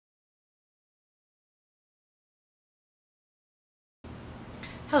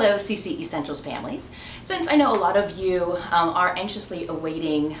Hello, CC Essentials families. Since I know a lot of you are anxiously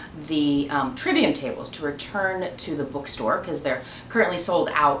awaiting the Trivium tables to return to the bookstore because they're currently sold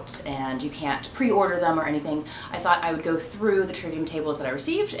out and you can't pre-order them or anything, I thought I would go through the Trivium tables that I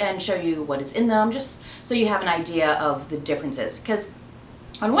received and show you what is in them, just so you have an idea of the differences. Because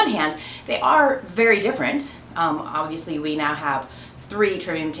on one hand, they are very different. Obviously, we now have 3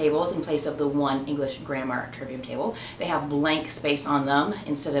 Trivium tables in place of the 1 English grammar Trivium table. They have blank space on them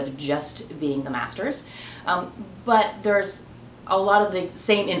instead of just being the masters. But there's a lot of the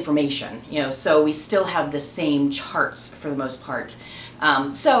same information, so we still have the same charts for the most part.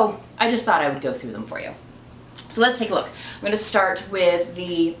 So I just thought I would go through them for you. So let's take a look. I'm going to start with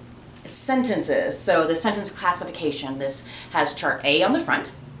the sentences. So the sentence classification, this has chart A on the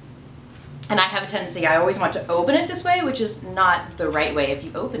front. And I have a tendency, I always want to open it this way, which is not the right way. If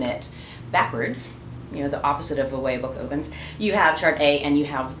you open it backwards, the opposite of the way a book opens, you have chart A and you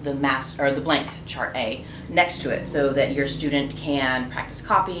have the the blank chart A next to it so that your student can practice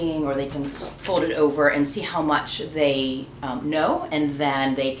copying, or they can fold it over and see how much they know, and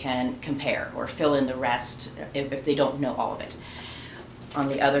then they can compare or fill in the rest if they don't know all of it. On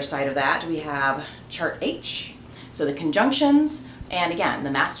the other side of that, we have chart H, so the conjunctions, and again,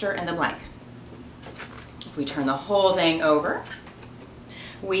 the master and the blank. If we turn the whole thing over,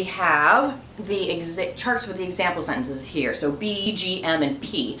 we have the charts with the example sentences here. So B, G, M, and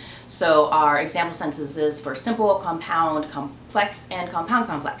P. So our example sentences for simple, compound, complex, and compound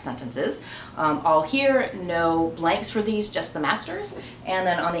complex sentences. All here, no blanks for these, just the masters. And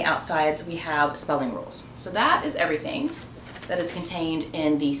then on the outsides, we have spelling rules. So that is everything that is contained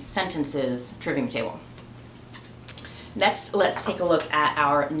in the sentences Trivium table. Next, let's take a look at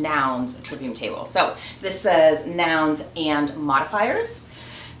our nouns Trivium table. So this says nouns and modifiers.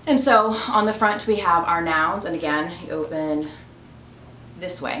 And so on the front we have our nouns, and again, you open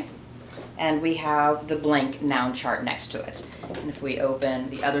this way, and we have the blank noun chart next to it. And if we open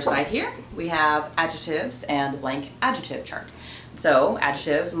the other side here, we have adjectives and the blank adjective chart. So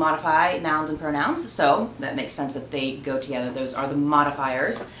adjectives modify nouns and pronouns, so that makes sense that they go together. Those are the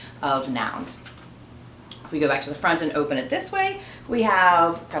modifiers of nouns. If we go back to the front and open it this way, we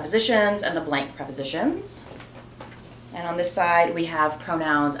have prepositions and the blank prepositions. And on this side, we have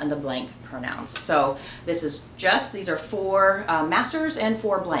pronouns and the blank pronouns. So this is these are 4 masters and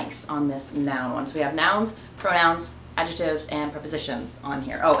 4 blanks on this noun one. So we have nouns, pronouns, adjectives, and prepositions on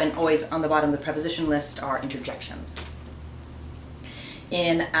here. Oh, and always on the bottom of the preposition list are interjections.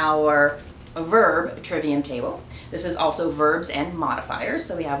 In our verb Trivium table, this is also verbs and modifiers.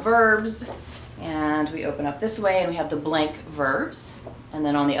 So we have verbs, and we open up this way and we have the blank verbs. And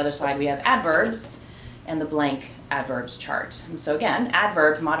then on the other side we have adverbs and the blank adverbs chart. And so again,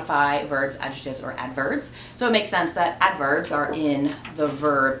 adverbs modify verbs, adjectives, or adverbs. So it makes sense that adverbs are in the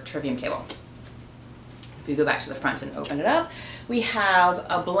verb Trivium table. If we go back to the front and open it up, we have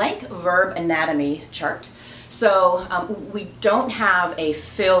a blank verb anatomy chart. So we don't have a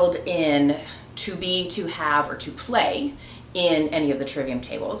filled in to be, to have, or to play in any of the Trivium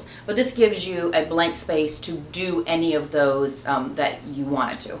tables, but this gives you a blank space to do any of those that you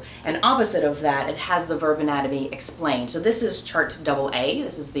wanted to. And opposite of that, it has the verb anatomy explained. So this is chart AA,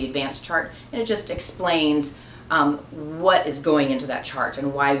 this is the advanced chart, and it just explains what is going into that chart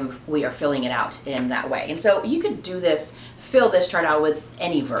and why we are filling it out in that way. And so you could do this, fill this chart out with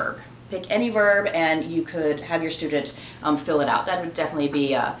any verb. Pick any verb and you could have your student fill it out. That would definitely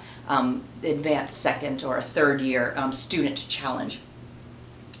be a advanced second or a third year student challenge.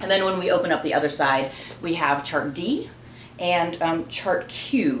 And then when we open up the other side, we have chart D, and chart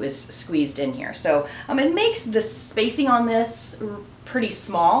Q is squeezed in here. So it makes the spacing on this pretty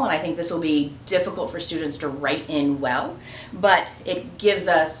small, and I think this will be difficult for students to write in well, but it gives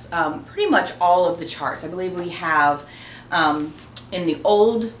us pretty much all of the charts. I believe we have in the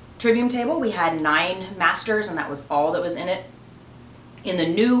old Trivium table, we had 9 masters, and that was all that was in it. In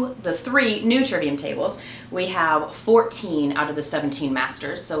the 3 new Trivium tables, we have 14 out of the 17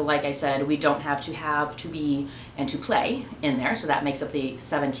 masters. So like I said, we don't have, to be, and to play in there, so that makes up the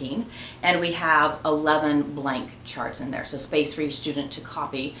 17. And we have 11 blank charts in there, so space for your student to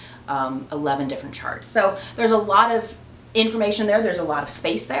copy 11 different charts. So there's a lot of information there, there's a lot of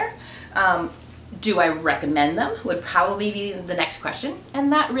space there. Do I recommend them? Would probably be the next question,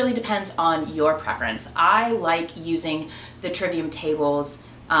 and that really depends on your preference. I like using the Trivium tables,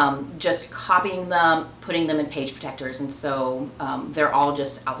 just copying them, putting them in page protectors, and so they're all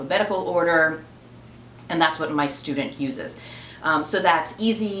just alphabetical order, and that's what my student uses. So that's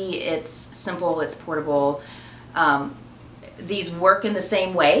easy, it's simple, it's portable. These work in the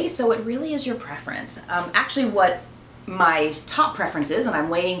same way, so it really is your preference. Actually, what my top preferences, and I'm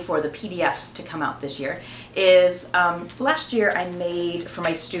waiting for the PDFs to come out this year, is last year I made for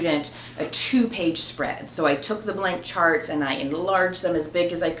my student a 2-page spread. So I took the blank charts and I enlarged them as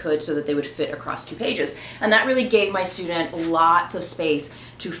big as I could so that they would fit across 2 pages. And that really gave my student lots of space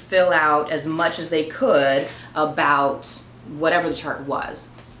to fill out as much as they could about whatever the chart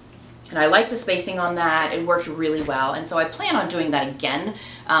was. And I like the spacing on that. It worked really well. And so I plan on doing that again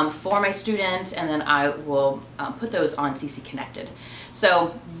for my student, and then I will put those on CC Connected.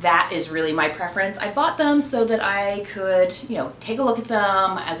 So that is really my preference. I bought them so that I could, you know, take a look at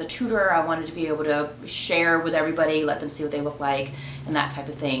them as a tutor. I wanted to be able to share with everybody, let them see what they look like, and that type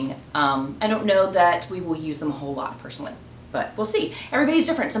of thing. I don't know that we will use them a whole lot personally, but we'll see. Everybody's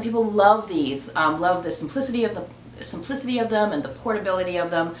different. Some people love these, love the simplicity of them and the portability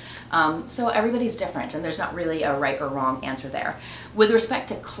of them. So everybody's different, and there's not really a right or wrong answer there. With respect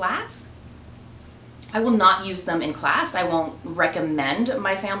to class, I will not use them in class. I won't recommend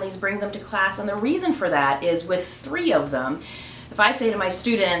my families bring them to class, and the reason for that is with 3 of them, if I say to my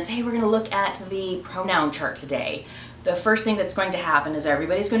students, hey, we're going to look at the pronoun chart today, the first thing that's going to happen is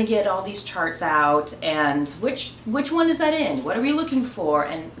everybody's going to get all these charts out, and which one is that in? What are we looking for?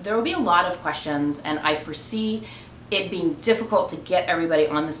 And there will be a lot of questions, and I foresee it being difficult to get everybody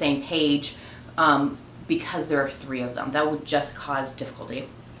on the same page because there are 3 of them. That will just cause difficulty.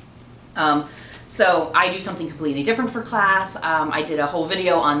 So I do something completely different for class. I did a whole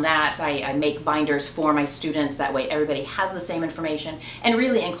video on that. I make binders for my students. That way everybody has the same information. And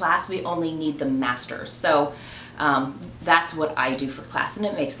really in class we only need the masters. So that's what I do for class, and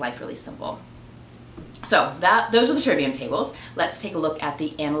it makes life really simple. So those are the Trivium tables. Let's take a look at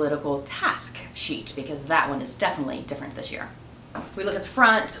the analytical task sheet, because that one is definitely different this year. If we look at the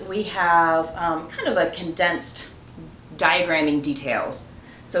front, we have kind of a condensed diagramming details.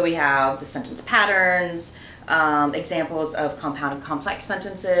 So we have the sentence patterns, examples of compound and complex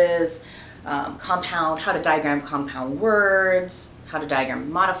sentences, how to diagram compound words, how to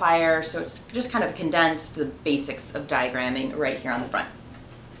diagram modifiers. So it's just kind of condensed the basics of diagramming right here on the front.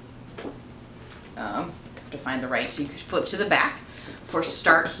 To find the right, so you could flip to the back for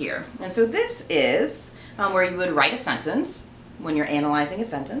start here. And so this is where you would write a sentence when you're analyzing a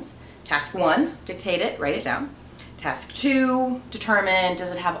sentence. Task 1, dictate it, write it down. Task 2, determine,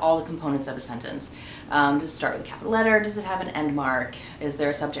 does it have all the components of a sentence? Does it start with a capital letter? Does it have an end mark? Is there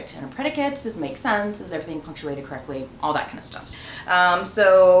a subject and a predicate? Does it make sense? Is everything punctuated correctly? All that kind of stuff.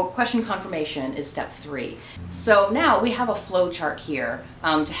 So question confirmation is step 3. So now we have a flow chart here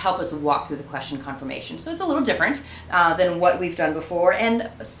to help us walk through the question confirmation. So it's a little different than what we've done before,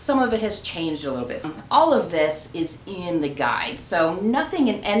 and some of it has changed a little bit. All of this is in the guide, so nothing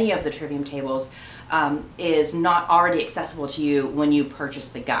in any of the Trivium tables is not already accessible to you when you purchase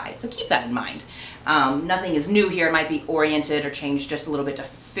the guide. So keep that in mind. Nothing is new here. It might be oriented or changed just a little bit to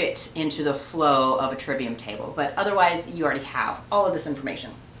fit into the flow of a Trivium table, but otherwise you already have all of this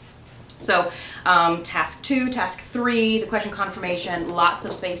information. So task 2, task 3, the question confirmation, lots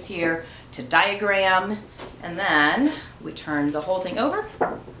of space here to diagram, and then we turn the whole thing over.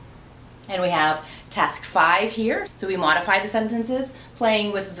 And we have task 5 here. So we modify the sentences,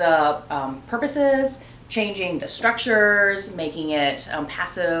 playing with the purposes, changing the structures, making it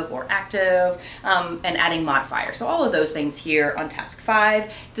passive or active, and adding modifiers. So all of those things here on task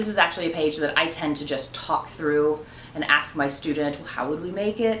 5. This is actually a page that I tend to just talk through and ask my student, well, how would we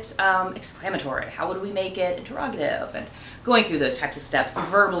make it exclamatory? How would we make it interrogative? And going through those types of steps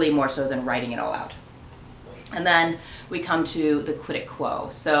verbally more so than writing it all out. And then we come to the quid pro quo.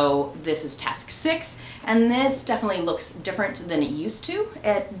 So this is task 6, and this definitely looks different than it used to.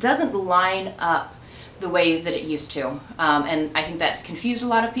 It doesn't line up the way that it used to, and I think that's confused a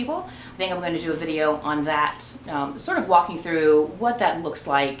lot of people. I think I'm going to do a video on that, sort of walking through what that looks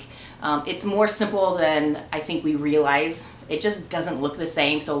like. It's more simple than I think we realize. It just doesn't look the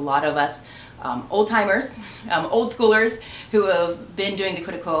same, so a lot of us old-timers, old schoolers who have been doing the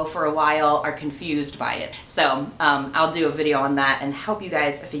quid pro quo for a while are confused by it. So I'll do a video on that and help you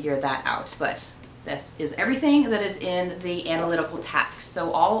guys figure that out. But this is everything that is in the analytical tasks.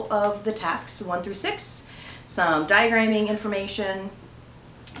 So all of the tasks 1 through 6, some diagramming information,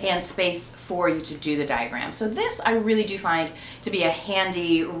 and space for you to do the diagram. So this I really do find to be a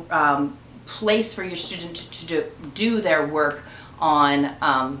handy place for your student to do their work on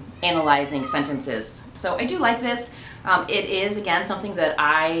analyzing sentences. So I do like this. It is, again, something that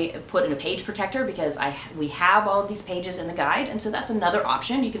I put in a page protector because we have all of these pages in the guide, and so that's another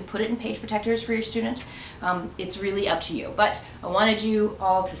option. You can put it in page protectors for your student. It's really up to you. But I wanted you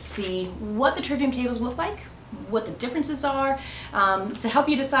all to see what the Trivium tables look like what the differences are, to help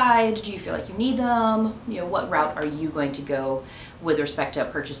you decide, do you feel like you need them? What route are you going to go with respect to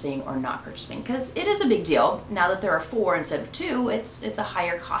purchasing or not purchasing? Because it is a big deal. Now that there are 4 instead of 2, it's a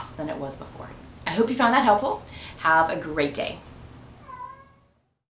higher cost than it was before. I hope you found that helpful. Have a great day.